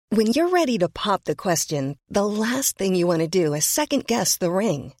When you're ready to pop the question, the last thing you want to do is second-guess the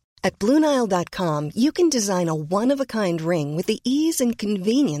ring. At BlueNile.com, you can design a one-of-a-kind ring with the ease and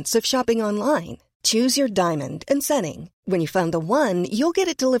convenience of shopping online. Choose your diamond and setting. When you find the one, you'll get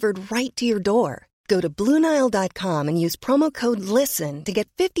it delivered right to your door. Go to BlueNile.com and use promo code LISTEN to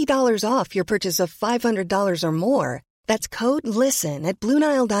get $50 off your purchase of $500 or more. That's code LISTEN at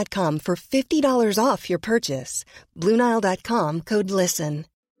BlueNile.com for $50 off your purchase. BlueNile.com, code LISTEN.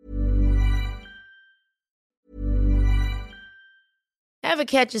 Ever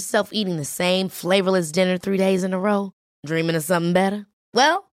catch yourself eating the same flavorless dinner 3 days in a row? Dreaming of something better?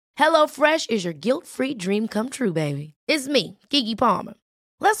 Well, HelloFresh is your guilt-free dream come true, baby. It's me, Keke Palmer.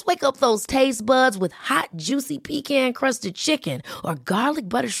 Let's wake up those taste buds with hot, juicy pecan-crusted chicken or garlic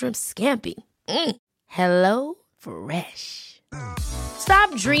butter shrimp scampi. Hello Fresh.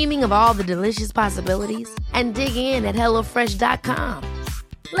 Stop dreaming of all the delicious possibilities and dig in at HelloFresh.com.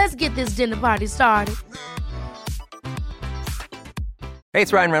 Let's get this dinner party started. Hey,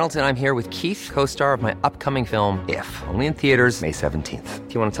 it's Ryan Reynolds, and I'm here with Keith, co-star of my upcoming film, If, only in theaters May 17th.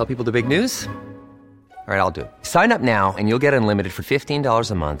 Do you want to tell people the big news? All right, I'll do it. Sign up now and you'll get unlimited for $15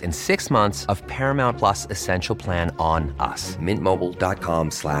 a month and 6 months of Paramount Plus Essential Plan on us.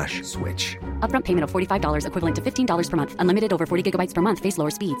 MintMobile.com/switch. Upfront payment of $45 equivalent to $15 per month. Unlimited over 40 gigabytes per month. Face lower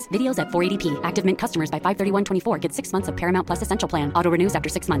speeds. Videos at 480p. Active Mint customers by 531.24 get 6 months of Paramount Plus Essential Plan. Auto renews after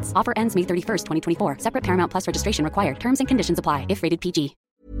 6 months. Offer ends May 31st, 2024. Separate Paramount Plus registration required. Terms and conditions apply if rated PG.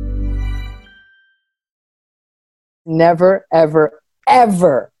 Never, ever,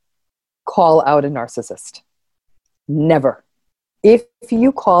 ever call out a narcissist. Never. If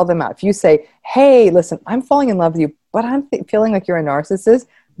you call them out, if you say, hey, listen, I'm falling in love with you, but I'm feeling like you're a narcissist,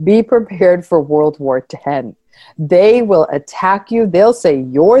 be prepared for World War X. They will attack you. They'll say,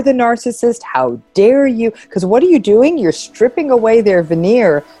 you're the narcissist. How dare you? Because what are you doing? You're stripping away their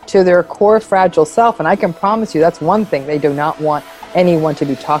veneer to their core fragile self. And I can promise you that's one thing they do not want anyone to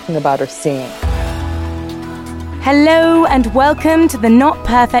be talking about or seeing. Hello and welcome to the Not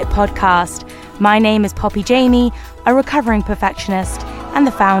Perfect podcast. My name is Poppy Jamie, a recovering perfectionist and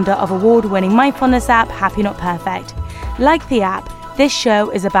the founder of award-winning mindfulness app Happy Not Perfect. Like the app, this show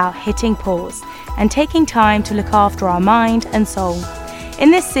is about hitting pause and taking time to look after our mind and soul.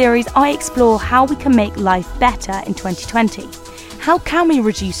 In this series, I explore how we can make life better in 2020. How can we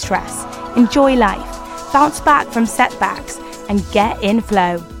reduce stress, enjoy life, bounce back from setbacks, and get in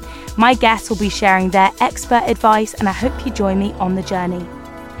flow? My guests will be sharing their expert advice, and I hope you join me on the journey.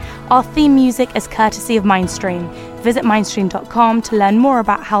 Our theme music is courtesy of Mindstream. Visit mindstream.com to learn more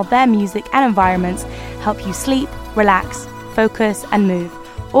about how their music and environments help you sleep, relax, focus, and move,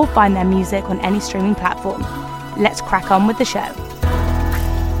 or find their music on any streaming platform. Let's crack on with the show.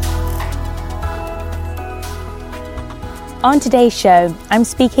 On today's show, I'm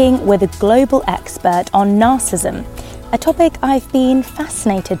speaking with a global expert on narcissism, a topic I've been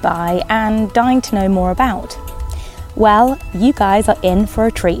fascinated by and dying to know more about. Well, you guys are in for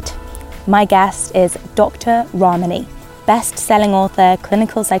a treat. My guest is Dr. Ramani, best-selling author,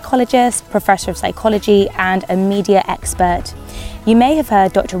 clinical psychologist, professor of psychology, and a media expert. You may have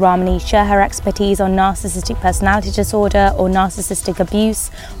heard Dr. Ramani share her expertise on narcissistic personality disorder or narcissistic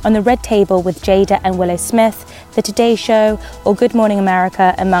abuse on the Red Table with Jada and Willow Smith, The Today Show, or Good Morning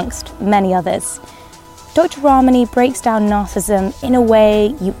America, amongst many others. Dr. Ramani breaks down narcissism in a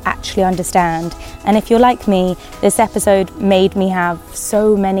way you actually understand. And if you're like me, this episode made me have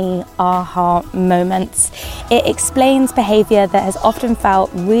so many aha moments. It explains behavior that has often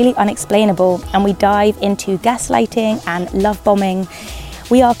felt really unexplainable, and we dive into gaslighting and love bombing.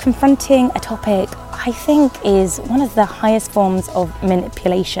 We are confronting a topic I think is one of the highest forms of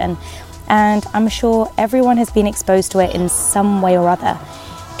manipulation, and I'm sure everyone has been exposed to it in some way or other.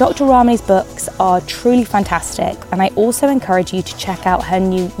 Dr. Ramani's books are truly fantastic, and I also encourage you to check out her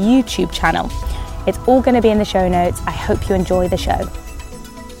new YouTube channel. It's all going to be in the show notes. I hope you enjoy the show.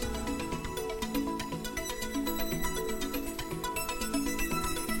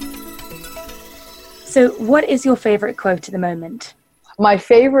 So what is your favorite quote at the moment? My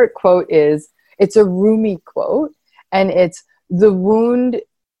favorite quote is, it's a Rumi quote, and it's, the wound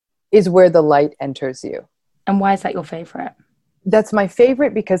is where the light enters you. And why is that your favorite? That's my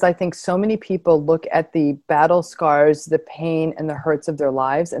favorite because I think so many people look at the battle scars, the pain and the hurts of their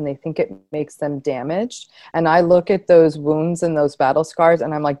lives, and they think it makes them damaged. And I look at those wounds and those battle scars,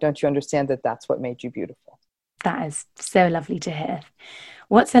 and I'm like, don't you understand that that's what made you beautiful? That is so lovely to hear.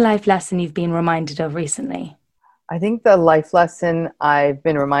 What's a life lesson you've been reminded of recently? I think the life lesson I've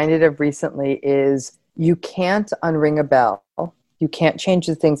been reminded of recently is you can't unring a bell. You can't change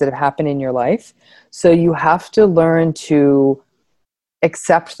the things that have happened in your life. So you have to learn to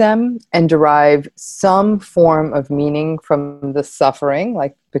accept them and derive some form of meaning from the suffering,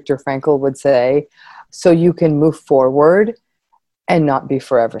 like Viktor Frankl would say, so you can move forward and not be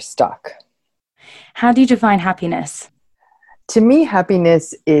forever stuck. How do you define happiness? To me,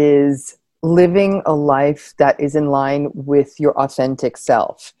 happiness is living a life that is in line with your authentic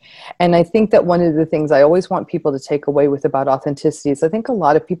self. And I think that one of the things I always want people to take away with about authenticity is I think a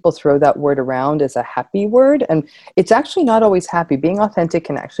lot of people throw that word around as a happy word, and it's actually not always happy. Being authentic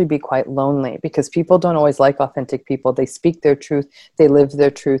can actually be quite lonely because people don't always like authentic people. They speak their truth, they live their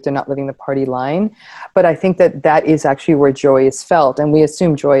truth, they're not living the party line. But I think that that is actually where joy is felt, and we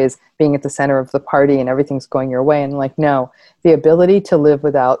assume joy is being at the center of the party and everything's going your way. And like, no, the ability to live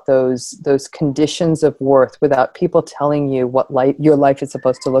without those conditions of worth, without people telling you what your life is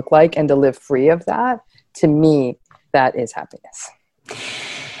supposed to look like, and to live free of that, to me, that is happiness.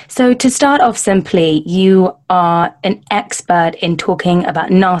 So to start off simply, you are an expert in talking about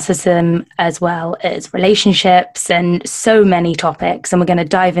narcissism as well as relationships and so many topics. And we're going to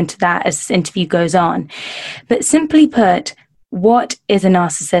dive into that as this interview goes on. But simply put, what is a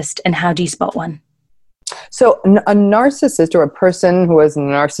narcissist and how do you spot one? So a narcissist, or a person who has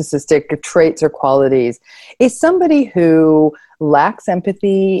narcissistic traits or qualities, is somebody who lacks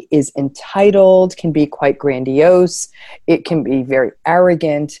empathy, is entitled, can be quite grandiose, it can be very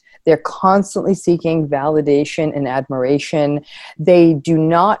arrogant. They're constantly seeking validation and admiration. They do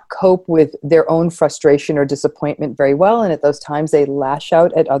not cope with their own frustration or disappointment very well, and at those times they lash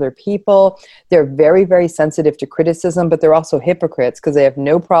out at other people. They're very, very sensitive to criticism, but they're also hypocrites because they have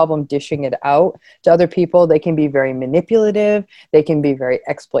no problem dishing it out to other people. They can be very manipulative. They can be very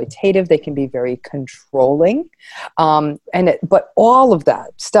exploitative. They can be very controlling. But all of that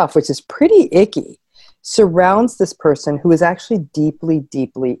stuff, which is pretty icky, surrounds this person who is actually deeply,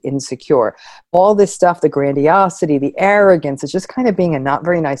 deeply insecure. All this stuff, the grandiosity, the arrogance, it's just kind of being a not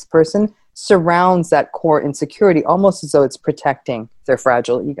very nice person, surrounds that core insecurity, almost as though it's protecting their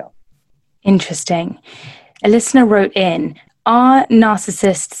fragile ego. Interesting. A listener wrote in, are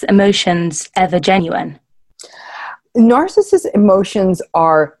narcissists' emotions ever genuine? Narcissist emotions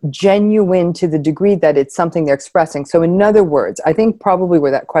are genuine to the degree that it's something they're expressing. So in other words, I think probably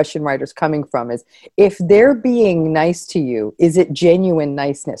where that question writer's coming from is, if they're being nice to you, is it genuine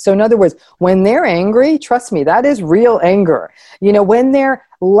niceness? So in other words, when they're angry, trust me, that is real anger. You know, when they're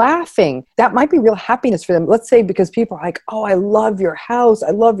laughing, that might be real happiness for them. Let's say because people are like, oh, I love your house,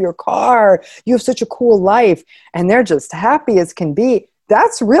 I love your car, you have such a cool life, and they're just happy as can be.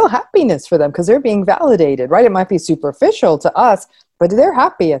 That's real happiness for them because they're being validated, right? It might be superficial to us, but they're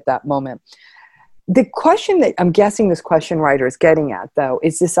happy at that moment. The question that I'm guessing this question writer is getting at, though,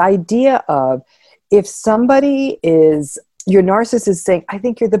 is this idea of, if somebody is, your narcissist is saying, I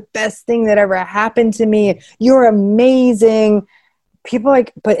think you're the best thing that ever happened to me, you're amazing. People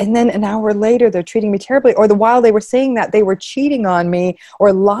like, and then an hour later, they're treating me terribly. Or while they were saying that, they were cheating on me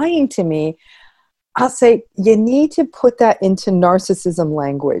or lying to me. I'll say, you need to put that into narcissism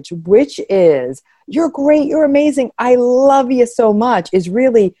language, which is, you're great, you're amazing, I love you so much, is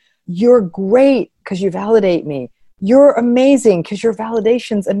really, you're great because you validate me. You're amazing because your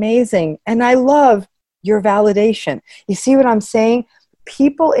validation's amazing. And I love your validation. You see what I'm saying?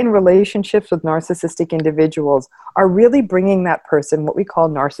 People in relationships with narcissistic individuals are really bringing that person what we call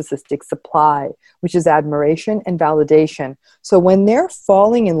narcissistic supply, which is admiration and validation. So when they're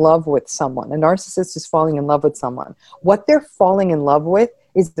falling in love with someone, a narcissist is falling in love with someone, what they're falling in love with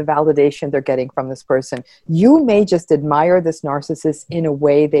is the validation they're getting from this person. You may just admire this narcissist in a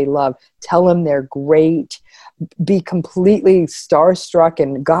way they love. Tell them they're great. Be completely starstruck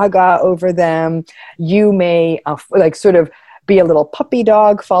and gaga over them. You may be a little puppy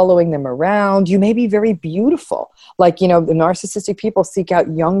dog following them around. You may be very beautiful. Like, the narcissistic people seek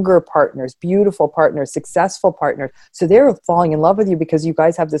out younger partners, beautiful partners, successful partners. So they're falling in love with you because you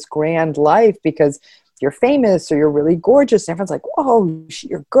guys have this grand life, because you're famous or you're really gorgeous. And everyone's like, whoa,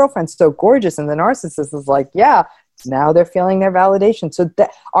 your girlfriend's so gorgeous. And the narcissist is like, yeah, now they're feeling their validation. So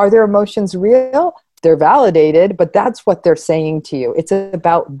are their emotions real? They're validated, but that's what they're saying to you. It's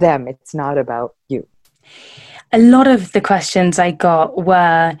about them. It's not about you. A lot of the questions I got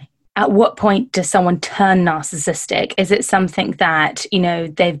were, at what point does someone turn narcissistic? Is it something that,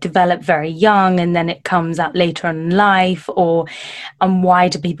 they've developed very young and then it comes out later in life, and why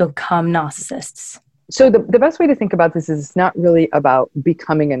do people become narcissists? So the best way to think about this is, it's not really about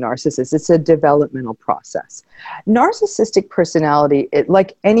becoming a narcissist. It's a developmental process. Narcissistic personality,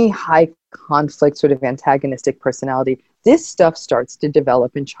 like any high conflict sort of antagonistic personality, this stuff starts to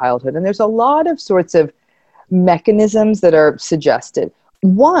develop in childhood. And there's a lot of sorts of mechanisms that are suggested.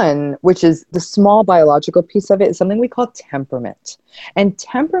 One, which is the small biological piece of it, is something we call temperament. And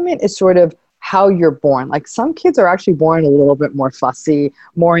temperament is sort of how you're born. Like some kids are actually born a little bit more fussy,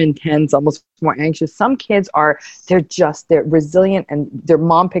 more intense, almost more anxious. Some kids they're resilient and their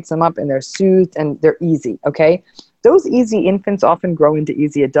mom picks them up and they're soothed and they're easy, okay? Those easy infants often grow into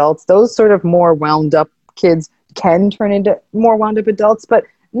easy adults. Those sort of more wound up kids can turn into more wound up adults, but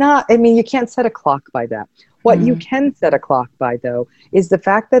you can't set a clock by that. What you can set a clock by, though, is the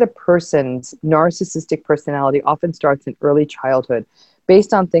fact that a person's narcissistic personality often starts in early childhood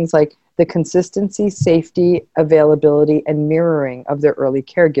based on things like the consistency, safety, availability, and mirroring of their early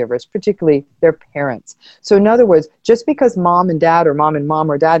caregivers, particularly their parents. So in other words, just because mom and dad or mom and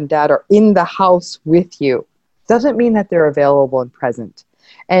mom or dad and dad are in the house with you doesn't mean that they're available and present.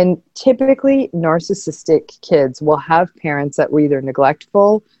 And typically, narcissistic kids will have parents that were either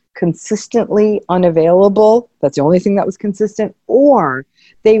neglectful, consistently unavailable, that's the only thing that was consistent, or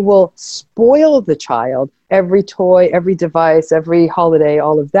they will spoil the child, every toy, every device, every holiday,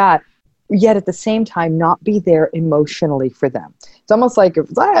 all of that, yet at the same time not be there emotionally for them. It's almost like,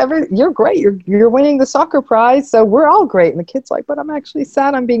 you're great, you're winning the soccer prize, so we're all great. And the kid's like, but I'm actually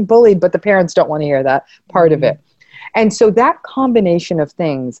sad, I'm being bullied, but the parents don't want to hear that part of it. And so that combination of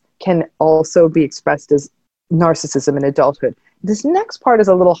things can also be expressed as narcissism in adulthood. This next part is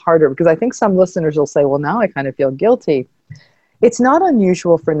a little harder because I think some listeners will say, well, now I kind of feel guilty. It's not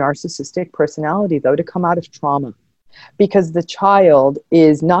unusual for narcissistic personality, though, to come out of trauma because the child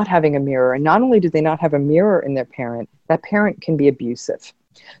is not having a mirror. And not only do they not have a mirror in their parent, that parent can be abusive.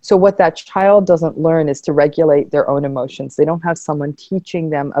 So what that child doesn't learn is to regulate their own emotions. They don't have someone teaching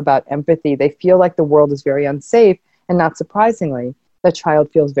them about empathy. They feel like the world is very unsafe. And not surprisingly, the child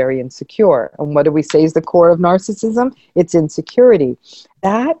feels very insecure. And what do we say is the core of narcissism? It's insecurity.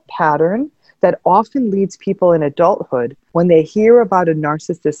 That pattern that often leads people in adulthood, when they hear about a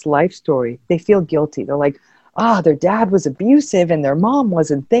narcissist's life story, they feel guilty. They're like, their dad was abusive and their mom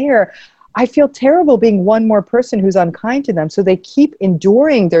wasn't there. I feel terrible being one more person who's unkind to them. So they keep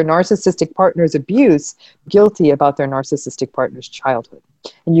enduring their narcissistic partner's abuse, guilty about their narcissistic partner's childhood.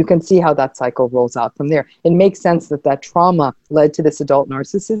 And you can see how that cycle rolls out from there. It makes sense that trauma led to this adult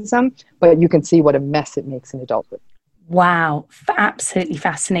narcissism, but you can see what a mess it makes in adulthood. Wow, absolutely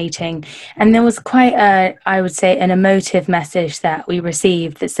fascinating. And there was quite I would say, an emotive message that we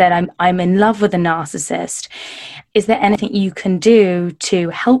received that said, I'm in love with a narcissist. Is there anything you can do to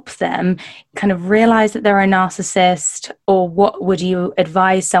help them kind of realize that they're a narcissist? Or what would you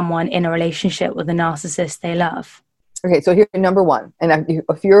advise someone in a relationship with a narcissist they love? Okay, so here, number one, and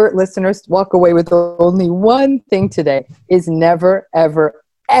if your listeners walk away with only one thing today, is never, ever,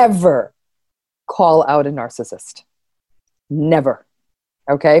 ever call out a narcissist. Never.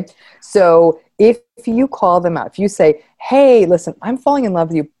 Okay? So if you call them out, if you say, hey, listen, I'm falling in love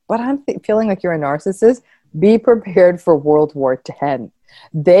with you, but I'm feeling like you're a narcissist, be prepared for World War X.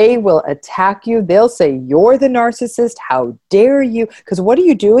 They will attack you. They'll say, you're the narcissist. How dare you? Because what are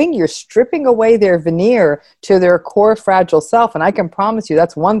you doing? You're stripping away their veneer to their core fragile self. And I can promise you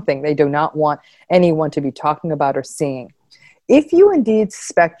that's one thing they do not want anyone to be talking about or seeing. If you indeed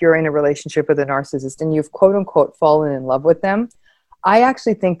suspect you're in a relationship with a narcissist and you've quote unquote fallen in love with them, I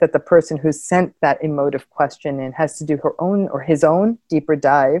actually think that the person who sent that emotive question in has to do her own or his own deeper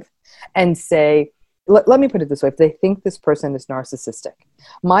dive and say, let me put it this way. If they think this person is narcissistic,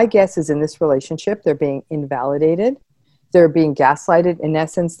 my guess is in this relationship, they're being invalidated. They're being gaslighted, in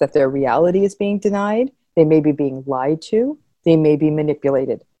essence, that their reality is being denied. They may be being lied to. They may be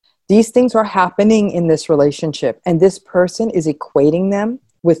manipulated. These things are happening in this relationship, and this person is equating them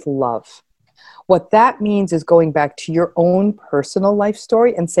with love. What that means is going back to your own personal life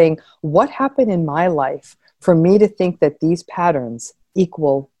story and saying, what happened in my life for me to think that these patterns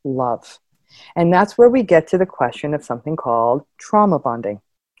equal love? And that's where we get to the question of something called trauma bonding.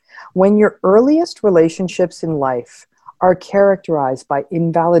 When your earliest relationships in life are characterized by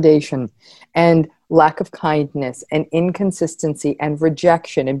invalidation and lack of kindness and inconsistency and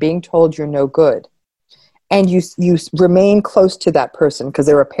rejection and being told you're no good, and you remain close to that person because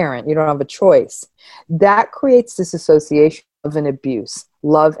they're a parent, you don't have a choice, that creates this association of an abuse,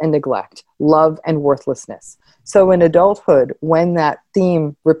 love and neglect, love and worthlessness. So in adulthood, when that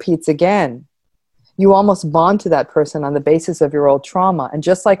theme repeats again, you almost bond to that person on the basis of your old trauma. And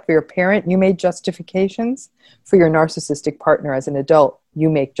just like for your parent, you made justifications, for your narcissistic partner as an adult, you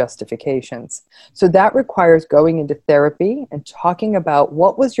make justifications. So that requires going into therapy and talking about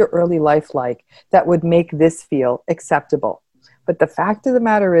what was your early life like that would make this feel acceptable. But the fact of the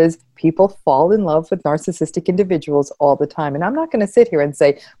matter is, people fall in love with narcissistic individuals all the time. And I'm not going to sit here and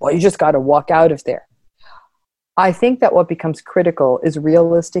say, well, you just got to walk out of there. I think that what becomes critical is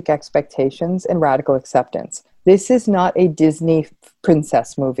realistic expectations and radical acceptance. This is not a Disney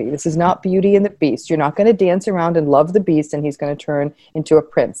princess movie. This is not Beauty and the Beast. You're not going to dance around and love the beast and he's going to turn into a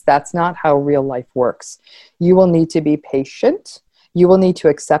prince. That's not how real life works. You will need to be patient. You will need to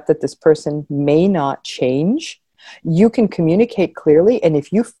accept that this person may not change. You can communicate clearly, and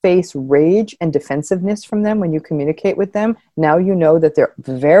if you face rage and defensiveness from them when you communicate with them, now you know that they're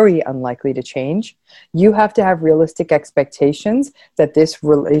very unlikely to change. You have to have realistic expectations that this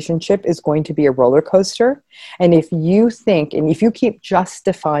relationship is going to be a roller coaster. And if you think, and if you keep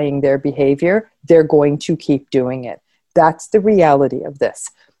justifying their behavior, they're going to keep doing it. That's the reality of this.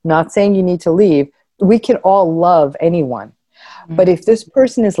 Not saying you need to leave. We can all love anyone. But if this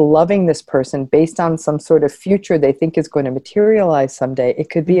person is loving this person based on some sort of future they think is going to materialize someday, it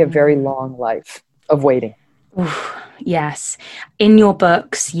could be a very long life of waiting. Oof, yes. In your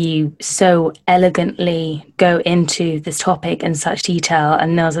books, you so elegantly go into this topic in such detail.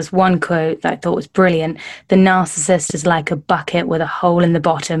 And there was this one quote that I thought was brilliant. The narcissist is like a bucket with a hole in the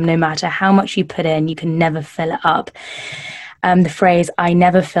bottom. No matter how much you put in, you can never fill it up. The phrase, I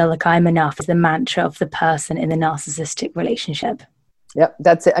never feel like I'm enough, is the mantra of the person in the narcissistic relationship. Yep,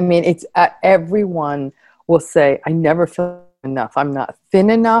 that's it. I mean, it's everyone will say, I never feel enough. I'm not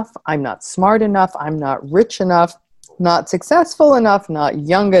thin enough. I'm not smart enough. I'm not rich enough, not successful enough, not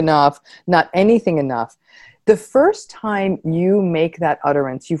young enough, not anything enough. The first time you make that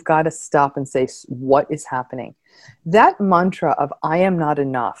utterance, you've got to stop and say, what is happening? That mantra of I am not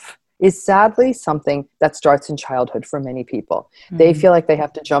enough is sadly something that starts in childhood for many people. Mm-hmm. They feel like they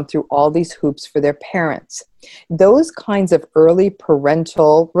have to jump through all these hoops for their parents. Those kinds of early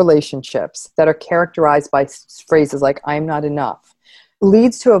parental relationships that are characterized by phrases like, I'm not enough,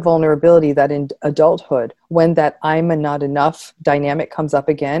 leads to a vulnerability that in adulthood, when that I'm not enough dynamic comes up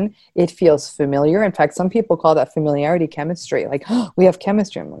again, it feels familiar. In fact, some people call that familiarity chemistry. Like, oh, we have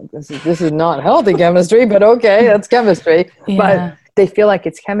chemistry. I'm like, this is not healthy chemistry, but okay, that's chemistry. Yeah. But they feel like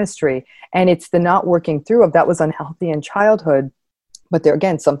it's chemistry, and it's the not working through of that was unhealthy in childhood. But they're,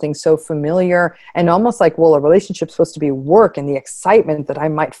 again, something so familiar and almost like, well, a relationship's supposed to be work and the excitement that I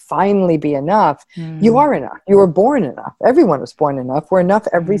might finally be enough. Mm. You are enough. You were born enough. Everyone was born enough. We're enough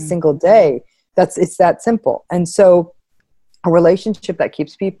every single day. It's that simple. And so a relationship that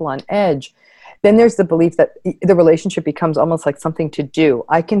keeps people on edge, then there's the belief that the relationship becomes almost like something to do.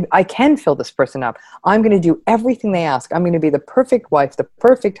 I can fill this person up. I'm going to do everything they ask. I'm going to be the perfect wife, the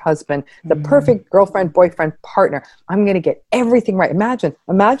perfect husband, the perfect girlfriend, boyfriend, partner. I'm going to get everything right.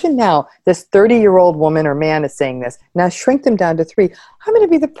 Imagine now this 30-year-old woman or man is saying this. Now shrink them down to 3. I'm going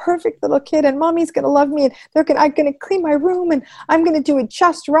to be the perfect little kid, and mommy's going to love me, and I'm going to clean my room, and I'm going to do it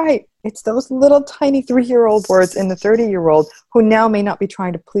just right. It's those little tiny 3-year-old words in the 30-year-old who now may not be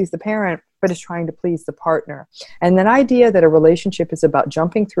trying to please the parent, but is trying to please the partner. And that idea that a relationship is about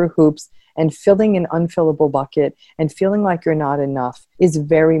jumping through hoops and filling an unfillable bucket and feeling like you're not enough is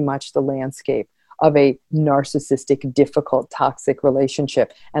very much the landscape of a narcissistic, difficult, toxic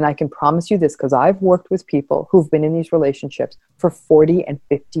relationship. And I can promise you this, because I've worked with people who've been in these relationships for 40 and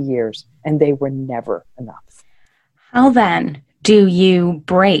 50 years, and they were never enough. How then do you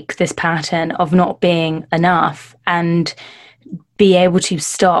break this pattern of not being enough and be able to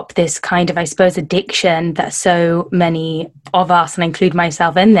stop this kind of, I suppose, addiction that so many of us, and I include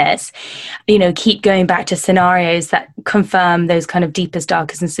myself in this, keep going back to scenarios that confirm those kind of deepest,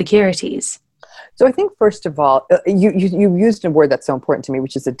 darkest insecurities? So I think, first of all, you used a word that's so important to me,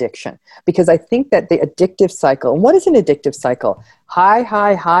 which is addiction. Because I think that the addictive cycle, and what is an addictive cycle? High,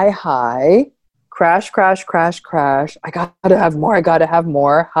 high, high, high, crash, crash, crash, crash. I got to have more.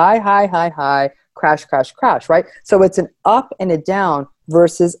 High, high, high, high. Crash, crash, crash, right? So it's an up and a down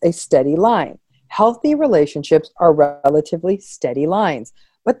versus a steady line. Healthy relationships are relatively steady lines.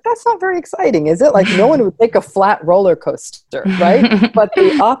 But that's not very exciting, is it? Like, no one would take a flat roller coaster, right? But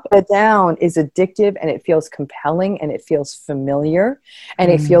the up and down is addictive, and it feels compelling, and it feels familiar,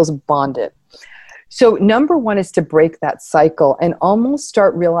 and it feels bonded. So number one is to break that cycle and almost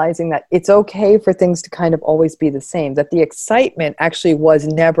start realizing that it's okay for things to kind of always be the same, that the excitement actually was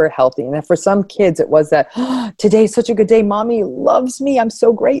never healthy. And that for some kids, it was that, oh, today's such a good day. Mommy loves me. I'm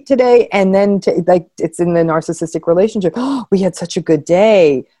so great today. And then it's in the narcissistic relationship. Oh, we had such a good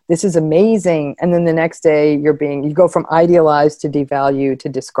day. This is amazing. And then the next day you go from idealized to devalued to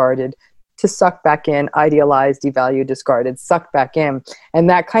discarded, to suck back in, idealized, devalued, discarded, suck back in. And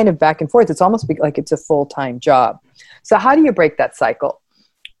that kind of back and forth, it's almost like it's a full-time job. So how do you break that cycle?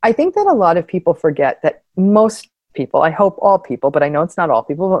 I think that a lot of people forget that most people, I hope all people, but I know it's not all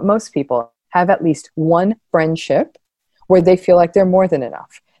people, but most people have at least one friendship where they feel like they're more than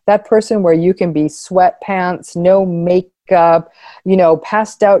enough. That person where you can be sweatpants, no makeup,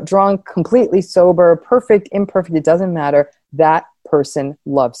 passed out, drunk, completely sober, perfect, imperfect, it doesn't matter. That person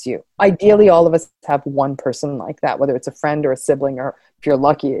loves you. Ideally, all of us have one person like that, whether it's a friend or a sibling, or if you're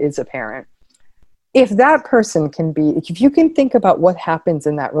lucky, it's a parent. If that person can be, if you can think about what happens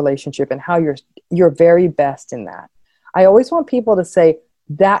in that relationship and how you're very best in that. I always want people to say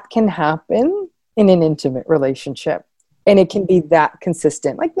that can happen in an intimate relationship. And it can be that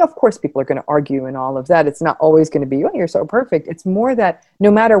consistent. Like, of course, people are going to argue and all of that. It's not always going to be, oh, you're so perfect. It's more that no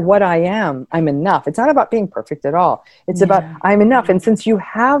matter what I am, I'm enough. It's not about being perfect at all. It's about I'm enough. And since you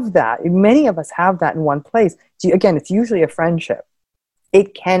have that, many of us have that in one place. Again, it's usually a friendship.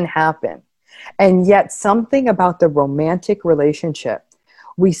 It can happen. And yet something about the romantic relationship,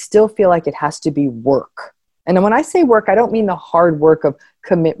 we still feel like it has to be work. And when I say work, I don't mean the hard work of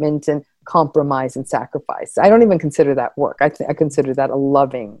commitment and compromise and sacrifice. I don't even consider that work. I consider that a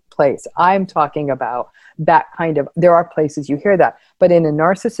loving place. I'm talking about that kind of, there are places you hear that, but in a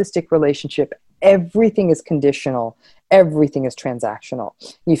narcissistic relationship, everything is conditional. Everything is transactional.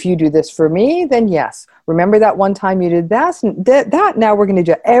 If you do this for me, then yes. Remember that one time you did that, now we're going to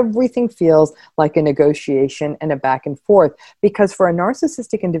do it. Everything feels like a negotiation and a back and forth, because for a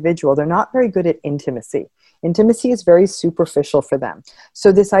narcissistic individual, they're not very good at intimacy. Intimacy is very superficial for them.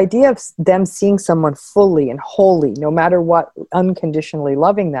 So this idea of them seeing someone fully and wholly, no matter what, unconditionally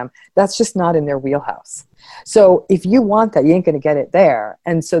loving them, that's just not in their wheelhouse. So if you want that, you ain't going to get it there.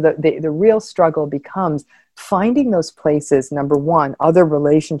 And so the real struggle becomes finding those places, number one, other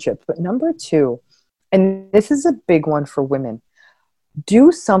relationships, but number two, and this is a big one for women,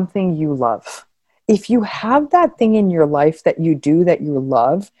 do something you love. If you have that thing in your life that you do that you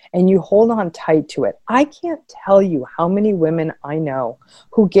love and you hold on tight to it, I can't tell you how many women I know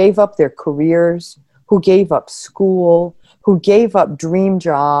who gave up their careers, who gave up school, who gave up dream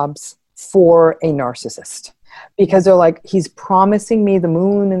jobs for a narcissist. Because they're like, he's promising me the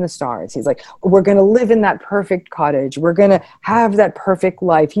moon and the stars. He's like, we're going to live in that perfect cottage. We're going to have that perfect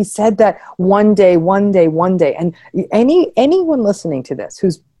life. He said that one day. And anyone listening to this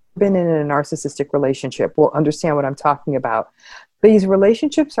who's been in a narcissistic relationship will understand what I'm talking about. These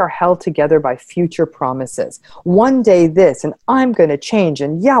relationships are held together by future promises. One day this, and I'm going to change.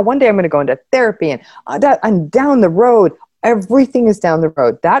 And yeah, one day I'm going to go into therapy, and I'm down the road. Everything is down the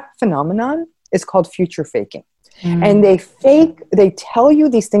road. That phenomenon is called future faking. And they tell you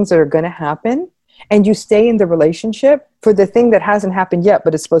these things that are going to happen, and you stay in the relationship for the thing that hasn't happened yet,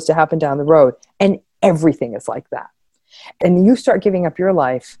 but it's supposed to happen down the road. And everything is like that. And you start giving up your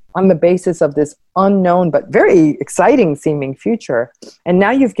life on the basis of this unknown, but very exciting seeming future. And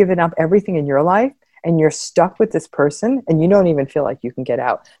now you've given up everything in your life, and you're stuck with this person, and you don't even feel like you can get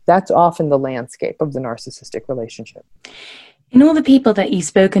out. That's often the landscape of the narcissistic relationship. In all the people that you've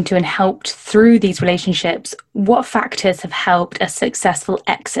spoken to and helped through these relationships, what factors have helped a successful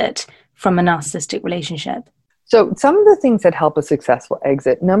exit from a narcissistic relationship? So some of the things that help a successful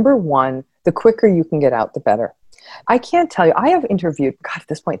exit, number one, the quicker you can get out, the better. I can't tell you, I have interviewed, at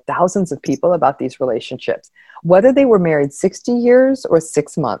this point, thousands of people about these relationships, whether they were married 60 years or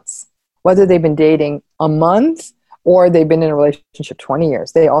 6 months, whether they've been dating a month or they've been in a relationship 20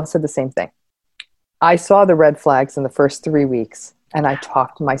 years. They all said the same thing. I saw the red flags in the first 3 weeks, and I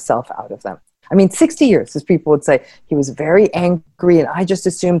talked myself out of them. 60 years, as people would say, he was very angry, and I just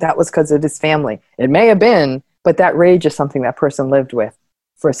assumed that was because of his family. It may have been, but that rage is something that person lived with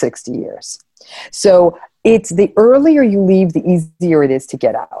for 60 years. So it's the earlier you leave, the easier it is to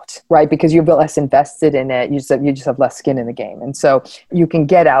get out, right? Because you're less invested in it. You just have less skin in the game. And so you can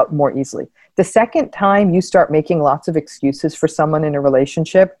get out more easily. The second time you start making lots of excuses for someone in a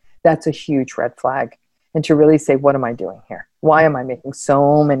relationship, that's a huge red flag. And to really say, what am I doing here? Why am I making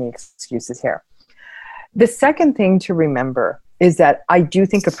so many excuses here? The second thing to remember is that I do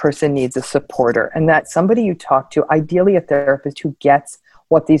think a person needs a supporter, and that somebody you talk to, ideally a therapist who gets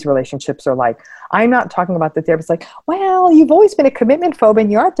what these relationships are like. I'm not talking about the therapist like, well, you've always been a commitment phobe and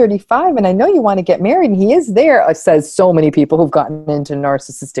you are 35 and I know you want to get married, and he is there, says so many people who've gotten into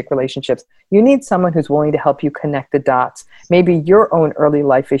narcissistic relationships. You need someone who's willing to help you connect the dots, maybe your own early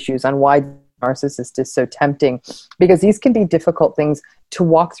life issues on why narcissist is so tempting, because these can be difficult things to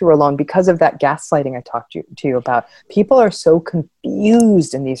walk through alone because of that gaslighting I talked to you about. People are so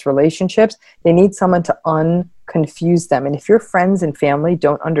confused in these relationships. They need someone to unconfuse them. And if your friends and family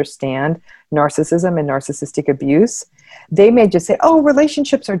don't understand narcissism and narcissistic abuse, they may just say, oh,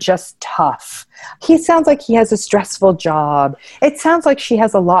 relationships are just tough. He sounds like he has a stressful job. It sounds like she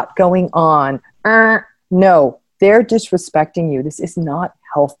has a lot going on. No, they're disrespecting you. This is not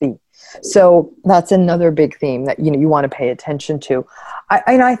healthy. So that's another big theme that, you want to pay attention to.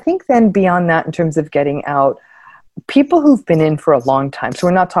 And I think then beyond that, in terms of getting out, people who've been in for a long time, so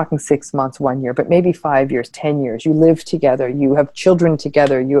we're not talking 6 months, 1 year, but maybe 5 years, 10 years, you live together, you have children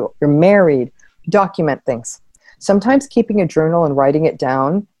together, you're married, document things. Sometimes keeping a journal and writing it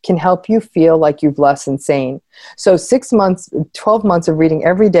down can help you feel like you've less insane. So 6 months, 12 months of reading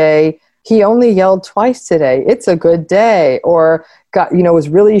every day, he only yelled twice today, it's a good day, or was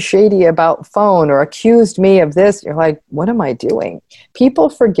really shady about phone, or accused me of this. You're like, what am I doing? People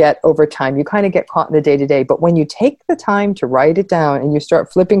forget over time. You kind of get caught in the day-to-day. But when you take the time to write it down and you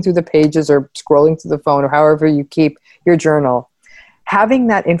start flipping through the pages or scrolling through the phone or however you keep your journal, having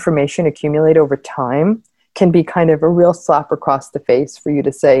that information accumulate over time can be kind of a real slap across the face for you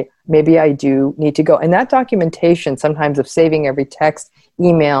to say, maybe I do need to go. And that documentation, sometimes of saving every text,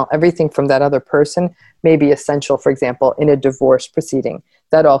 email, everything from that other person, may be essential, for example, in a divorce proceeding.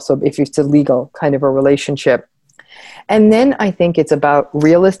 That also, if it's a legal kind of a relationship. And then I think it's about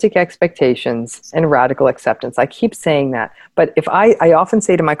realistic expectations and radical acceptance. I keep saying that. But if I often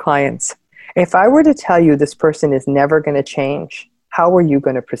say to my clients, if I were to tell you this person is never going to change, how are you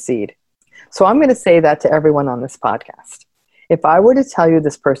going to proceed? So I'm going to say that to everyone on this podcast. If I were to tell you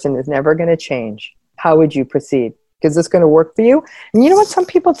this person is never going to change, how would you proceed? Is this going to work for you? And you know what some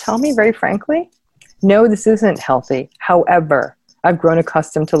people tell me, very frankly? No, this isn't healthy. However, I've grown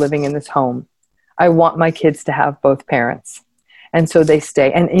accustomed to living in this home. I want my kids to have both parents. And so they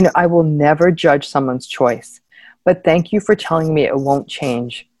stay. And I will never judge someone's choice. But thank you for telling me it won't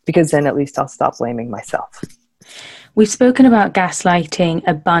change, because then at least I'll stop blaming myself. We've spoken about gaslighting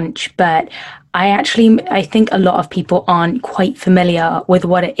a bunch, but I think a lot of people aren't quite familiar with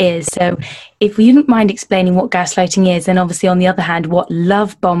what it is. So if you don't mind explaining what gaslighting is, and obviously on the other hand, what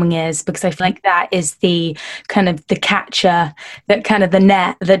love bombing is, because I feel like that is the kind of the catcher, that kind of the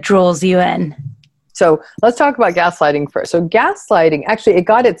net that draws you in. So let's talk about gaslighting first. So gaslighting, actually, it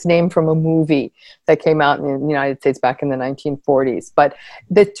got its name from a movie that came out in the United States back in the 1940s. But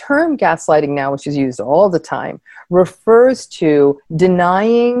the term gaslighting now, which is used all the time, refers to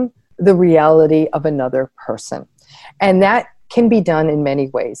denying the reality of another person. And that can be done in many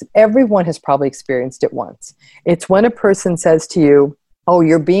ways. Everyone has probably experienced it once. It's when a person says to you, oh,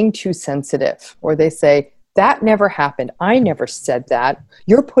 you're being too sensitive. Or they say, that never happened. I never said that.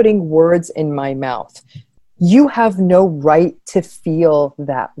 You're putting words in my mouth. You have no right to feel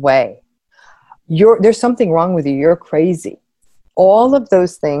that way. There's something wrong with you. You're crazy. All of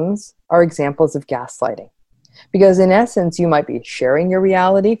those things are examples of gaslighting. Because in essence, you might be sharing your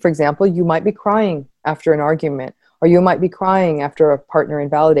reality. For example, you might be crying after an argument, or you might be crying after a partner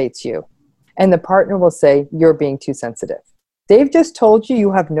invalidates you. And the partner will say, you're being too sensitive. They've just told you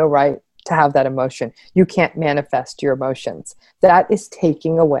you have no right to have that emotion. You can't manifest your emotions. That is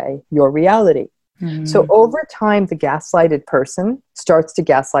taking away your reality. Mm-hmm. So over time, the gaslighted person starts to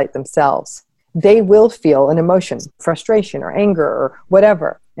gaslight themselves. They will feel an emotion, frustration or anger or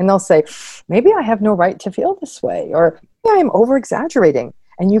whatever. And they'll say, maybe I have no right to feel this way, or maybe I'm over-exaggerating.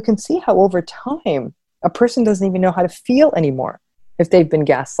 And you can see how over time, a person doesn't even know how to feel anymore if they've been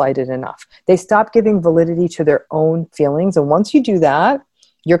gaslighted enough. They stop giving validity to their own feelings. And once you do that,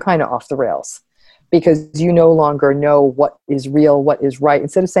 you're kind of off the rails, because you no longer know what is real, what is right.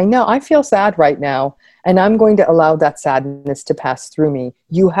 Instead of saying, no, I feel sad right now, and I'm going to allow that sadness to pass through me.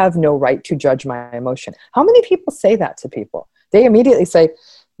 You have no right to judge my emotion. How many people say that to people? They immediately say,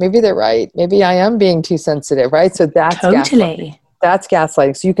 maybe they're right. Maybe I am being too sensitive, right? So that's gaslighting. That's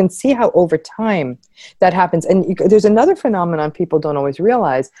gaslighting. So you can see how over time that happens. And there's another phenomenon people don't always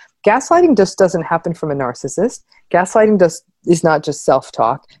realize. Gaslighting just doesn't happen from a narcissist. Gaslighting is not just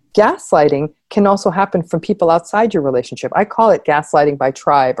self-talk. Gaslighting can also happen from people outside your relationship. I call it gaslighting by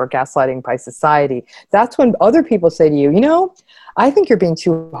tribe or gaslighting by society. That's when other people say to you, I think you're being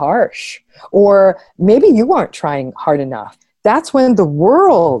too harsh, or maybe you aren't trying hard enough. That's when the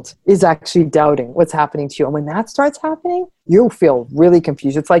world is actually doubting what's happening to you. And when that starts happening, you feel really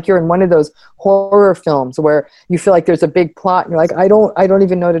confused. It's like you're in one of those horror films where you feel like there's a big plot and you're like, I don't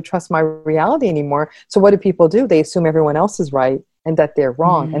even know to trust my reality anymore. So what do people do? They assume everyone else is right and that they're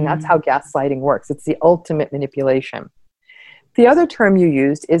wrong. And that's how gaslighting works. It's the ultimate manipulation. The other term you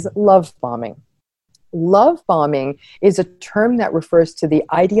used is love bombing. Love bombing is a term that refers to the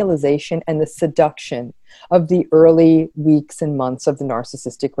idealization and the seduction of the early weeks and months of the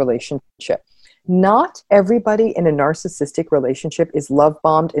narcissistic relationship. Not everybody in a narcissistic relationship is love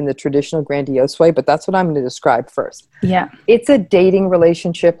bombed in the traditional grandiose way, but that's what I'm going to describe first. Yeah. It's a dating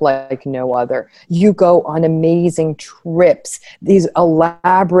relationship like no other. You go on amazing trips. These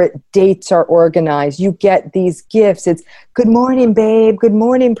elaborate dates are organized. You get these gifts. It's good morning, babe. Good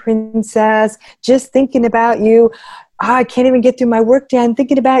morning, princess. Just thinking about you. I can't even get through my work day. I'm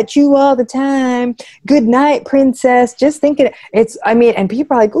thinking about you all the time. Good night, princess. Just thinking. And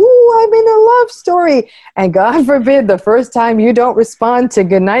people are like, ooh, I'm in a love story. And God forbid the first time you don't respond to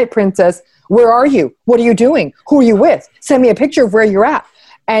good night, princess. Where are you? What are you doing? Who are you with? Send me a picture of where you're at.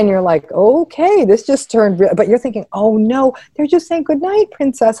 And you're like, okay, this just turned real. But you're thinking, oh no, they're just saying good night,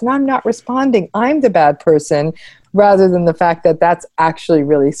 princess. And I'm not responding. I'm the bad person. Rather than the fact that that's actually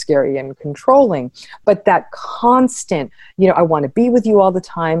really scary and controlling. But that constant, I want to be with you all the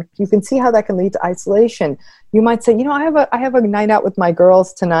time, you can see how that can lead to isolation. You might say, I have a night out with my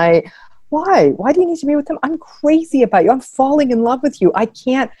girls tonight. Why? Why do you need to be with them? I'm crazy about you. I'm falling in love with you. I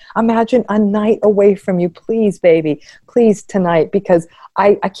can't imagine a night away from you. Please, baby, please tonight, because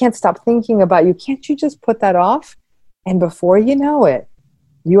I can't stop thinking about you. Can't you just put that off? And before you know it,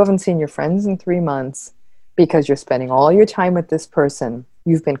 you haven't seen your friends in 3 months. Because you're spending all your time with this person.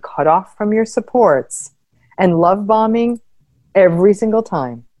 You've been cut off from your supports. And love bombing, every single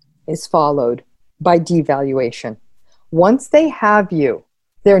time, is followed by devaluation. Once they have you,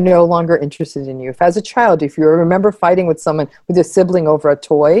 they're no longer interested in you. If as a child, if you remember fighting with someone, with a sibling over a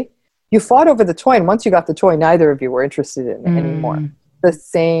toy, you fought over the toy, and once you got the toy, neither of you were interested in it anymore. The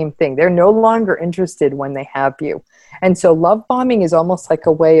same thing. They're no longer interested when they have you. And so love bombing is almost like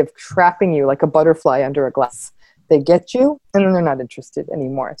a way of trapping you like a butterfly under a glass. They get you, and then they're not interested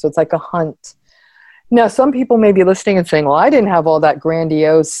anymore. So it's like a hunt. Now, some people may be listening and saying, well, I didn't have all that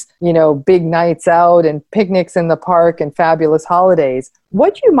grandiose, big nights out and picnics in the park and fabulous holidays.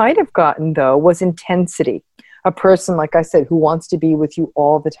 What you might have gotten, though, was intensity. A person, like I said, who wants to be with you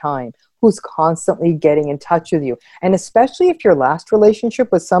all the time, who's constantly getting in touch with you. And especially if your last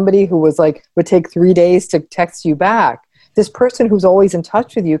relationship was somebody who was would take 3 days to text you back, this person who's always in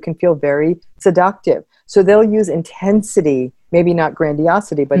touch with you can feel very seductive. So they'll use intensity, maybe not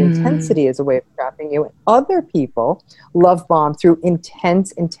grandiosity, but intensity as a way of trapping you. And other people love bomb through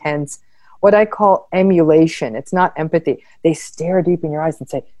intense, what I call emulation. It's not empathy. They stare deep in your eyes and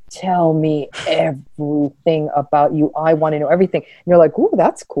say, tell me everything about you. I want to know everything. And you're like, ooh,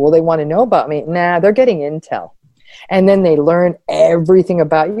 that's cool. They want to know about me. Nah, they're getting intel. And then they learn everything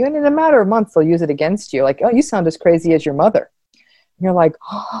about you. And in a matter of months, they'll use it against you. Like, oh, you sound as crazy as your mother. And you're like,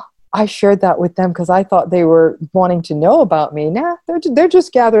 oh, I shared that with them because I thought they were wanting to know about me. Nah, they're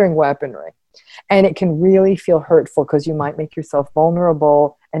just gathering weaponry. And it can really feel hurtful because you might make yourself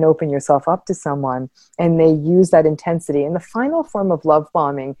vulnerable and open yourself up to someone, and they use that intensity. And the final form of love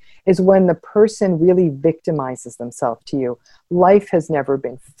bombing is when the person really victimizes themselves to you. Life has never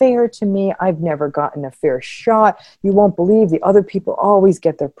been fair to me. I've never gotten a fair shot. You won't believe the other people always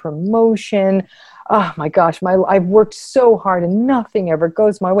get their promotion. Oh my gosh, I've worked so hard and nothing ever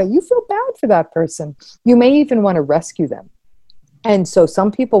goes my way. You feel bad for that person. You may even want to rescue them. And so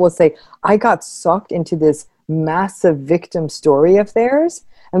some people will say, I got sucked into this massive victim story of theirs.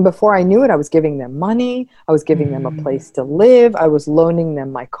 And before I knew it, I was giving them money. I was giving them a place to live. I was loaning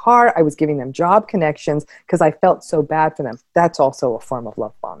them my car. I was giving them job connections because I felt so bad for them. That's also a form of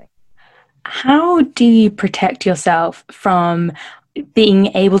love bombing. How do you protect yourself from being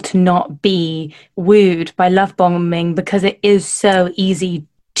able to not be wooed by love bombing? Because it is so easy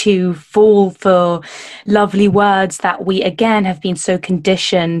to fall for lovely words that we, again, have been so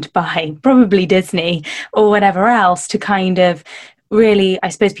conditioned by probably Disney or whatever else to kind of really, I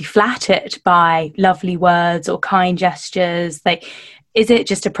suppose, be flattered by lovely words or kind gestures. Is it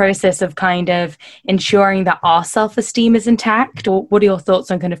just a process of kind of ensuring that our self-esteem is intact? Or what are your thoughts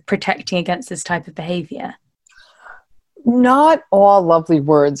on kind of protecting against this type of behavior? Not all lovely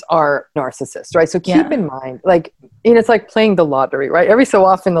words are narcissists, right? So keep in mind, it's like playing the lottery, right? Every so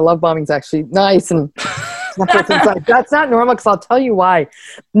often the love bombing is actually nice and that's not normal, because I'll tell you why.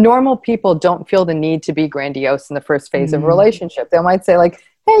 Normal people don't feel the need to be grandiose in the first phase of a relationship. They might say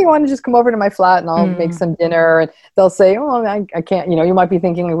hey, you want to just come over to my flat and I'll make some dinner? And they'll say, oh, I can't, you might be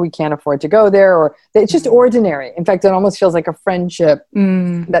thinking we can't afford to go there, or it's just ordinary. In fact, it almost feels like a friendship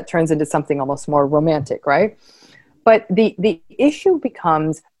that turns into something almost more romantic, right? But the issue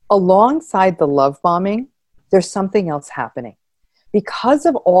becomes, alongside the love bombing, there's something else happening. Because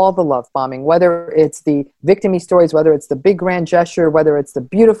of all the love bombing, whether it's the victim-y stories, whether it's the big grand gesture, whether it's the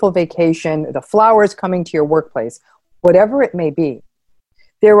beautiful vacation, the flowers coming to your workplace, whatever it may be,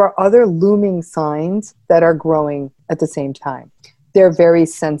 there are other looming signs that are growing at the same time. They're very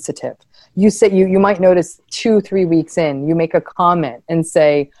sensitive. You say, you might notice 2-3 weeks in, you make a comment and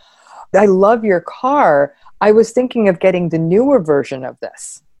say, I love your car. I was thinking of getting the newer version of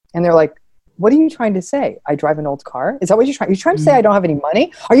this. And they're like, what are you trying to say? I drive an old car? Is that what you're trying? You're trying to say I don't have any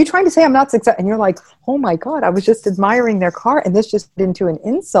money? Are you trying to say I'm not successful? And you're like, oh my God, I was just admiring their car and this just into an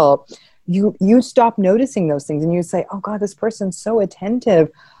insult. You stop noticing those things and you say, oh God, this person's so attentive.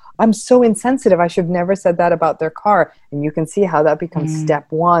 I'm so insensitive. I should have never said that about their car. And you can see how that becomes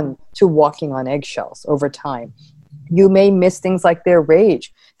step one to walking on eggshells over time. You may miss things like their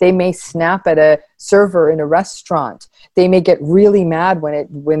rage. They may snap at a server in a restaurant. They may get really mad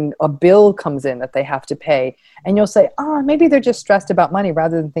when a bill comes in that they have to pay. And you'll say, maybe they're just stressed about money,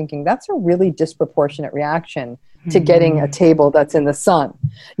 rather than thinking that's a really disproportionate reaction to getting a table that's in the sun.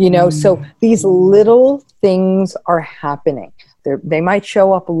 So these little things are happening. They might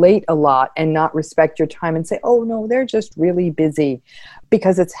show up late a lot and not respect your time and say, oh no, they're just really busy,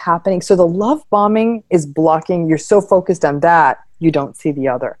 because it's happening. So the love bombing is blocking. You're so focused on that, you don't see the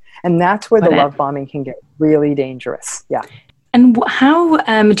other. And that's where the love bombing can get really dangerous. Yeah. And how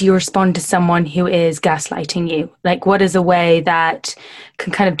do you respond to someone who is gaslighting you? Like, what is a way that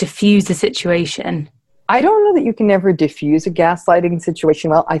can kind of diffuse the situation? I don't know that you can ever diffuse a gaslighting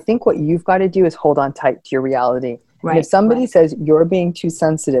situation. Well, I think what you've got to do is hold on tight to your reality. Right. And if somebody says you're being too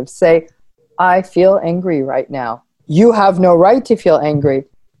sensitive, say, I feel angry right now. You have no right to feel angry.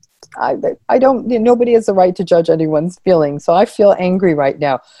 I don't, nobody has the right to judge anyone's feelings. So I feel angry right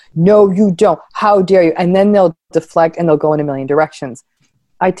now. No, you don't. How dare you? And then they'll deflect and they'll go in a million directions.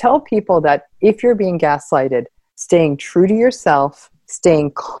 I tell people that if you're being gaslighted, staying true to yourself,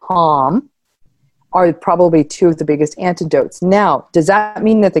 staying calm are probably two of the biggest antidotes. Now, does that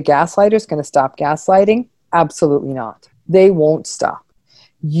mean that the gaslighter is going to stop gaslighting? Absolutely not. They won't stop.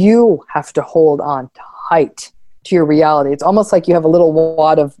 You have to hold on tight to your reality. It's almost like you have a little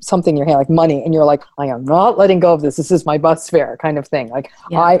wad of something in your hand, like money, and you're like, I am not letting go of this. This is my bus fare kind of thing. Like,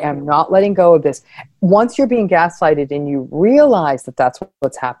 I am not letting go of this. Once you're being gaslighted and you realize that that's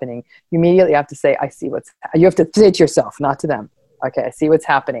what's happening, you immediately have to say, you have to say it to yourself, not to them. Okay, I see what's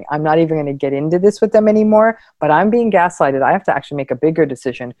happening. I'm not even going to get into this with them anymore, but I'm being gaslighted. I have to actually make a bigger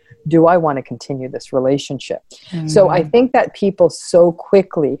decision. Do I want to continue this relationship? So I think that people so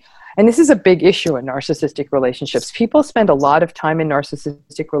quickly, and this is a big issue in narcissistic relationships, people spend a lot of time in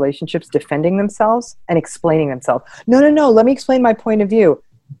narcissistic relationships defending themselves and explaining themselves. No, let me explain my point of view.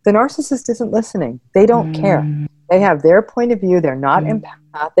 The narcissist isn't listening. They don't care. They have their point of view. They're not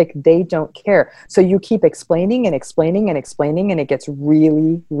empathic. They don't care. So you keep explaining and explaining and explaining, and it gets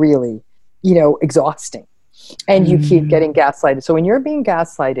really, really, exhausting. And you keep getting gaslighted. So when you're being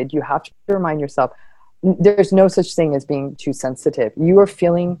gaslighted, you have to remind yourself, there's no such thing as being too sensitive. You are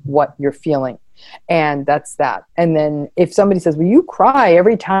feeling what you're feeling. And that's that. And then if somebody says, well, you cry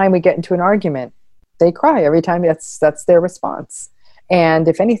every time we get into an argument, they cry every time. That's their response. And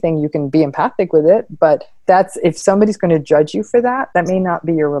if anything, you can be empathic with it, but if somebody's going to judge you for that, that may not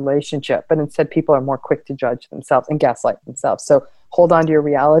be your relationship. But instead, people are more quick to judge themselves and gaslight themselves. So hold on to your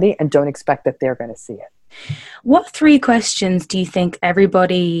reality and don't expect that they're going to see it. What 3 questions do you think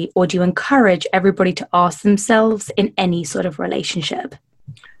everybody, or do you encourage everybody to ask themselves in any sort of relationship?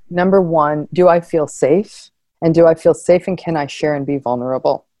 Number 1, do I feel safe? And do I feel safe, and can I share and be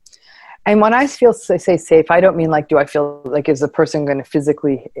vulnerable? And when I say safe, I don't mean like, do I feel like, is the person going to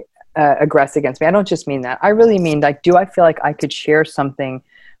physically aggress against me? I don't just mean that. I really mean like, do I feel like I could share something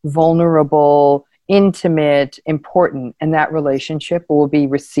vulnerable, intimate, important, and that relationship will be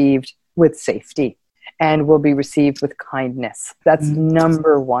received with safety and will be received with kindness? That's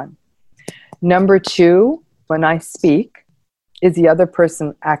number 1. Number 2, when I speak, is the other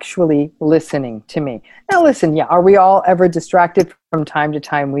person actually listening to me? Now listen, are we all ever distracted from time to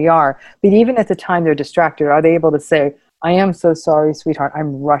time? We are. But even at the time they're distracted, are they able to say, I am so sorry, sweetheart,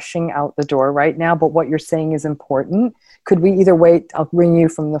 I'm rushing out the door right now, but what you're saying is important. Could we either wait, I'll ring you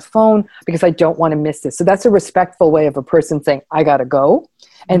from the phone because I don't want to miss this. So that's a respectful way of a person saying, I gotta go,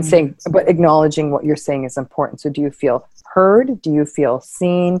 and saying, but acknowledging what you're saying is important. So do you feel heard? Do you feel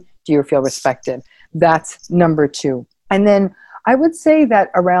seen? Do you feel respected? That's number 2. And then I would say that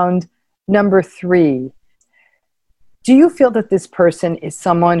around number 3, do you feel that this person is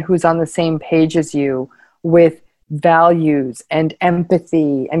someone who's on the same page as you with values and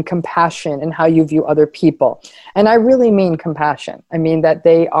empathy and compassion and how you view other people? And I really mean compassion. I mean that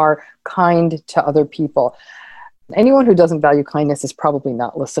they are kind to other people. Anyone who doesn't value kindness is probably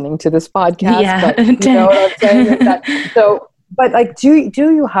not listening to this podcast. Yeah. But you know what I'm saying? But like, do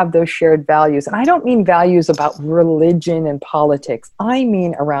you have those shared values? And I don't mean values about religion and politics. I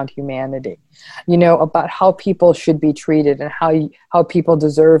mean around humanity, about how people should be treated and how people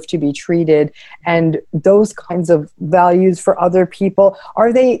deserve to be treated. And those kinds of values for other people.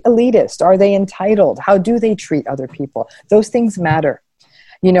 Are they elitist? Are they entitled? How do they treat other people? Those things matter.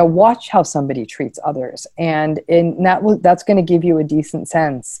 Watch how somebody treats others. And that's going to give you a decent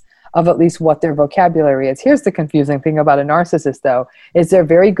sense of at least what their vocabulary is. Here's the confusing thing about a narcissist, though, is they're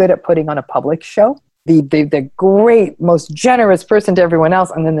very good at putting on a public show. The great, most generous person to everyone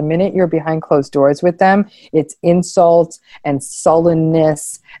else. And then the minute you're behind closed doors with them, it's insults and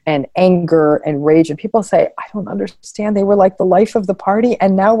sullenness and anger and rage. And people say, I don't understand. They were like the life of the party.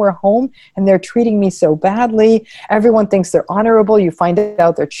 And now we're home and they're treating me so badly. Everyone thinks they're honorable. You find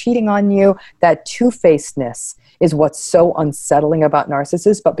out they're cheating on you. That two-facedness is what's so unsettling about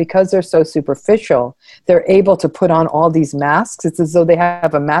narcissists. But because they're so superficial, they're able to put on all these masks. It's as though they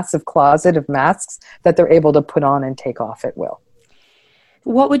have a massive closet of masks that they're able to put on and take off at will.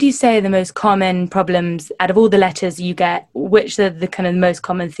 What would you say are the most common problems out of all the letters you get? Which are the kind of most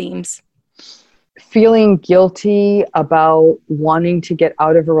common themes? Feeling guilty about wanting to get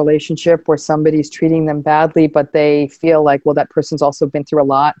out of a relationship where somebody's treating them badly, but they feel like, well, that person's also been through a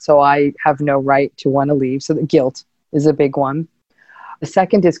lot, so I have no right to want to leave. So the guilt is a big one. The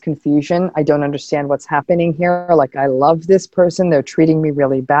second is confusion. I don't understand what's happening here. Like, I love this person. They're treating me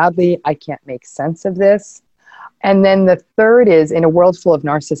really badly. I can't make sense of this. And then the third is, in a world full of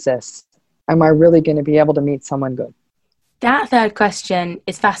narcissists, am I really going to be able to meet someone good? That third question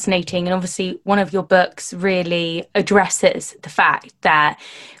is fascinating. And obviously, one of your books really addresses the fact that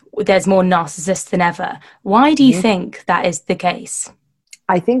there's more narcissists than ever. Why do you think that is the case?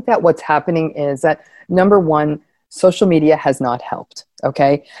 I think that what's happening is that, number one, social media has not helped,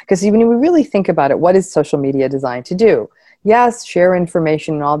 okay? Because when we really think about it, what is social media designed to do? Yes, share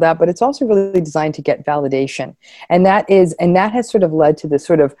information and all that, but it's also really designed to get validation. And that has sort of led to this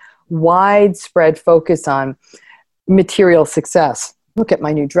sort of widespread focus on material success. Look at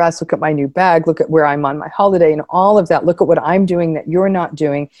my new dress, look at my new bag, look at where I'm on my holiday and all of that. Look at what I'm doing that you're not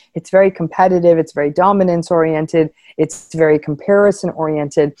doing. It's very competitive. It's very dominance oriented. It's very comparison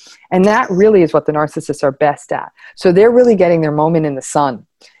oriented. And that really is what the narcissists are best at. So they're really getting their moment in the sun.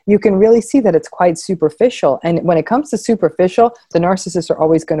 You can really see that it's quite superficial. And when it comes to superficial, the narcissists are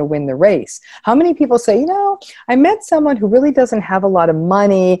always going to win the race. How many people say, I met someone who really doesn't have a lot of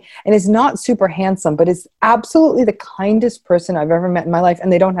money and is not super handsome, but is absolutely the kindest person I've ever met in my life,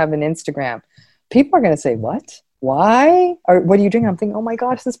 and they don't have an Instagram. People are going to say, what? Why? Or what are you doing? I'm thinking, oh my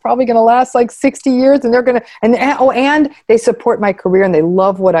gosh, this is probably going to last like 60 years. And they're going to, and they support my career and they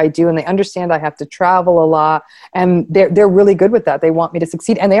love what I do and they understand I have to travel a lot. And they're really good with that. They want me to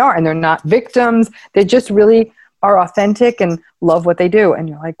succeed, and they are, and they're not victims. They just really are authentic and love what they do. And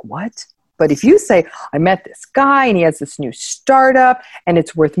you're like, what? But if you say, I met this guy and he has this new startup and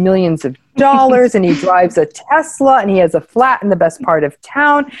it's worth millions of dollars and he drives a Tesla and he has a flat in the best part of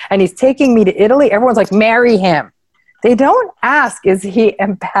town and he's taking me to Italy, everyone's like, marry him. They don't ask, is he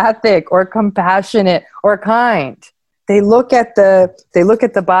empathic or compassionate or kind? They look at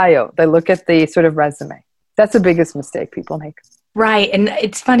the bio. They look at the sort of resume. That's the biggest mistake people make. Right. And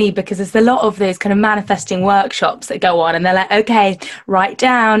it's funny because there's a lot of those kind of manifesting workshops that go on and they're like, okay, write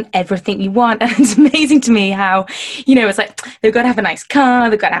down everything you want. And it's amazing to me how, it's like they've got to have a nice car,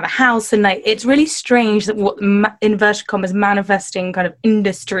 they've got to have a house. And like, it's really strange that what inverted commas manifesting kind of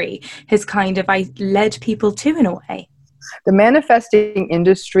industry has kind of led people to in a way. The manifesting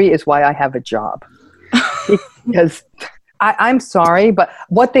industry is why I have a job. Because I'm sorry, but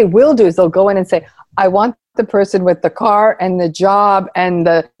what they will do is they'll go in and say, I want the person with the car and the job and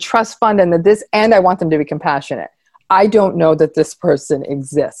the trust fund and this, and I want them to be compassionate. I don't know that this person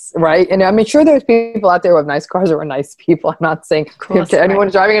exists, right? And I mean, sure, there's people out there who have nice cars or are nice people. I'm not saying to anyone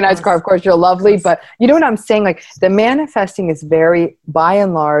driving a nice car, of course, you're lovely, but you know what I'm saying? Like, the manifesting is very, by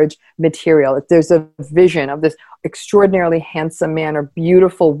and large, material. If there's a vision of this extraordinarily handsome man or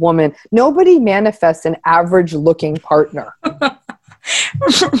beautiful woman, nobody manifests an average-looking partner.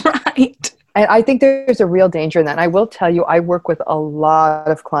 Right. And I think there's a real danger in that. And I will tell you, I work with a lot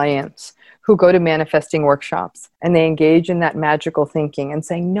of clients who go to manifesting workshops and they engage in that magical thinking and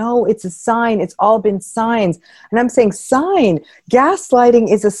saying, no, it's a sign. It's all been signs. And I'm saying, sign. Gaslighting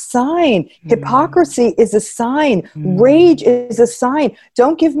is a sign. Hypocrisy is a sign. Rage is a sign.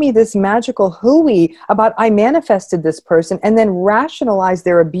 Don't give me this magical hooey about I manifested this person and then rationalize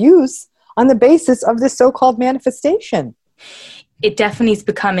their abuse on the basis of this so-called manifestation. it definitely is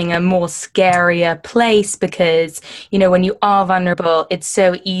becoming a more scarier place because, you know, when you are vulnerable, it's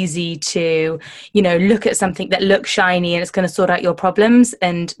so easy to, you know, look at something that looks shiny and it's going to sort out your problems.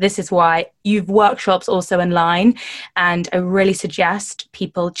 And this is why you've workshops also online. And I really suggest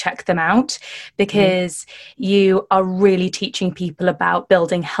people check them out because you are really teaching people about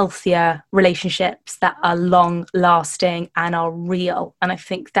building healthier relationships that are long lasting and are real. And I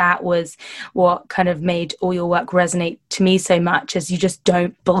think that was what kind of made all your work resonate to me so much, as you just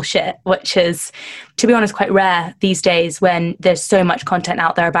don't bullshit, which is, to be honest, quite rare these days when there's so much content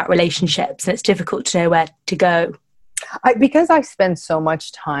out there about relationships and it's difficult to know where to go. Because I spend so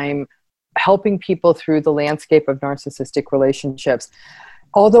much time helping people through the landscape of narcissistic relationships,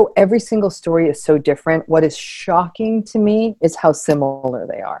 although every single story is so different, what is shocking to me is how similar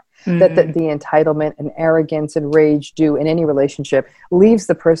they are. That the entitlement and arrogance and rage due in any relationship leaves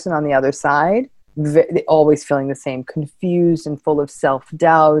the person on the other side always feeling the same, confused and full of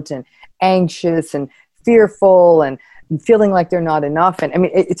self-doubt and anxious and fearful and feeling like they're not enough. And I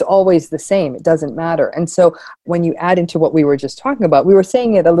mean, it's always the same. It doesn't matter. And so when you add into what we were just talking about, we were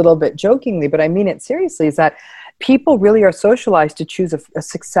saying it a little bit jokingly, but I mean it seriously, is that people really are socialized to choose a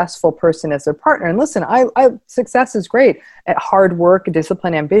successful person as their partner. And listen, success is great at hard work,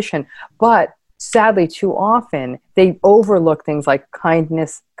 discipline, ambition, but sadly, too often they overlook things like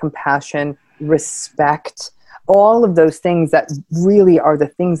kindness, compassion, respect, all of those things that really are the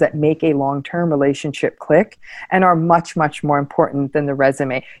things that make a long-term relationship click and are much, much more important than the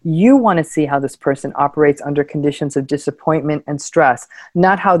resume. You want to see how this person operates under conditions of disappointment and stress,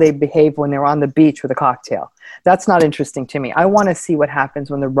 not how they behave when they're on the beach with a cocktail. That's not interesting to me. I want to see what happens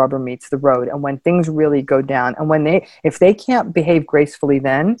when the rubber meets the road and when things really go down. And if they can't behave gracefully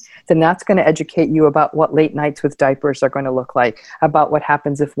then that's going to educate you about what late nights with diapers are going to look like, about what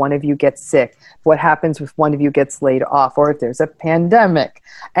happens if one of you gets sick, what happens if one of you gets laid off, or if there's a pandemic.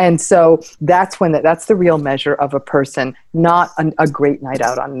 And so that's the real measure of a person, not a great night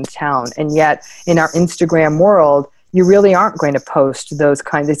out on the town. And yet in our Instagram world, you really aren't going to post those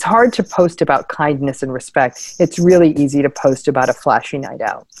kinds. It's hard to post about kindness and respect. It's really easy to post about a flashy night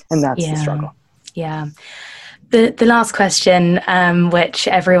out. And that's the struggle. Yeah. The last question, which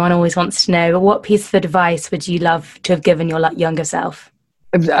everyone always wants to know, what piece of advice would you love to have given your younger self?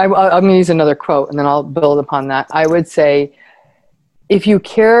 I'm going to use another quote and then I'll build upon that. I would say, if you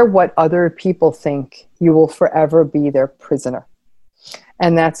care what other people think, you will forever be their prisoner.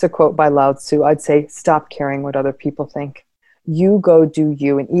 And that's a quote by Lao Tzu. I'd say, stop caring what other people think. You go do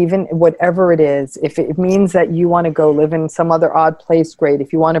you. And even whatever it is, if it means that you want to go live in some other odd place, great.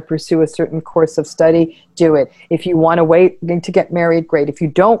 If you want to pursue a certain course of study, do it. If you want to wait to get married, great. If you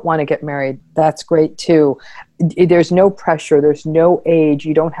don't want to get married, that's great too. There's no pressure. There's no age.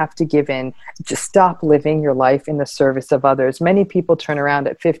 You don't have to give in. Just stop living your life in the service of others. Many people turn around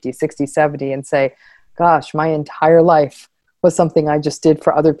at 50, 60, 70 and say, gosh, my entire life was something I just did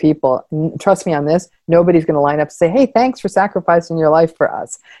for other people. And trust me on this, nobody's going to line up and say, hey, thanks for sacrificing your life for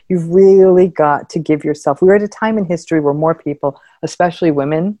us. You've really got to give yourself. We're at a time in history where more people, especially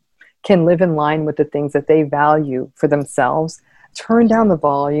women, can live in line with the things that they value for themselves. Turn down the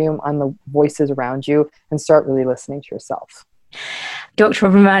volume on the voices around you and start really listening to yourself. Dr.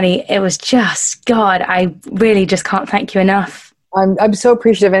 Ramani, it was just, God, I really just can't thank you enough. I'm so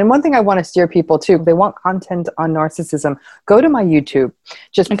appreciative. And one thing I want to steer people to, if they want content on narcissism, go to my YouTube.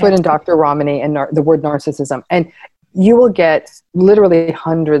 Just put in Dr. Ramani and the word narcissism. And you will get literally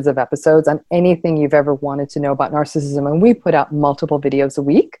hundreds of episodes on anything you've ever wanted to know about narcissism. And we put out multiple videos a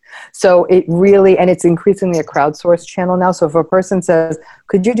week. So it really, and it's increasingly a crowdsourced channel now. So if a person says,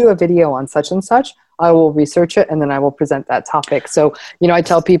 could you do a video on such and such? I will research it and then I will present that topic. So, I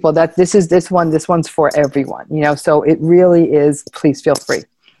tell people that this one's for everyone, so it really is, please feel free.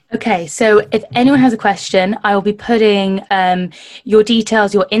 Okay, so if anyone has a question, I will be putting your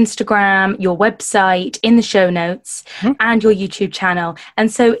details, your Instagram, your website in the show notes and your YouTube channel.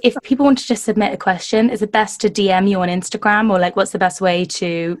 And so if people want to just submit a question, is it best to DM you on Instagram, or what's the best way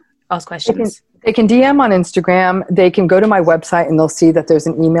to ask questions? They can DM on Instagram. They can go to my website and they'll see that there's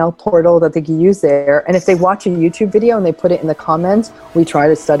an email portal that they can use there. And if they watch a YouTube video and they put it in the comments, we try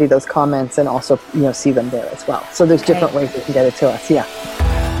to study those comments and also, see them there as well. So there's different ways they can get it to us. Yeah.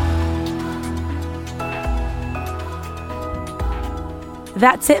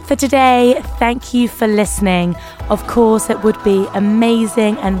 That's it for today. Thank you for listening. Of course, it would be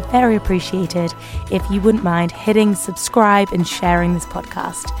amazing and very appreciated if you wouldn't mind hitting subscribe and sharing this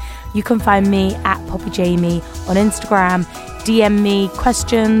podcast. You can find me at Poppy Jamie on Instagram. DM me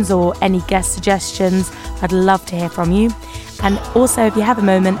questions or any guest suggestions. I'd love to hear from you. And also, if you have a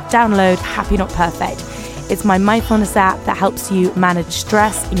moment, download Happy Not Perfect. It's my mindfulness app that helps you manage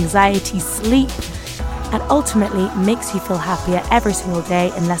stress, anxiety, sleep, and ultimately makes you feel happier every single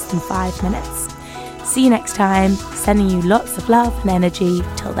day in less than 5 minutes. See you next time, sending you lots of love and energy.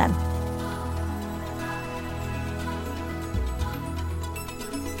 Till then.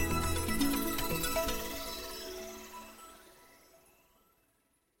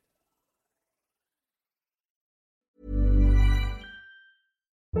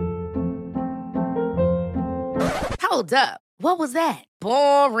 Hold up. What was that?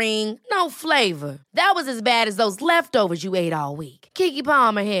 Boring. No flavor. That was as bad as those leftovers you ate all week. Keke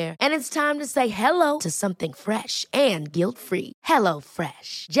Palmer here, and it's time to say hello to something fresh and guilt-free. Hello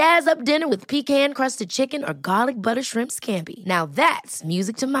Fresh. Jazz up dinner with pecan-crusted chicken or garlic butter shrimp scampi. Now that's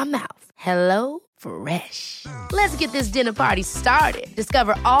music to my mouth. Hello Fresh. Let's get this dinner party started.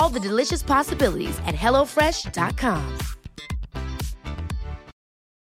 Discover all the delicious possibilities at HelloFresh.com.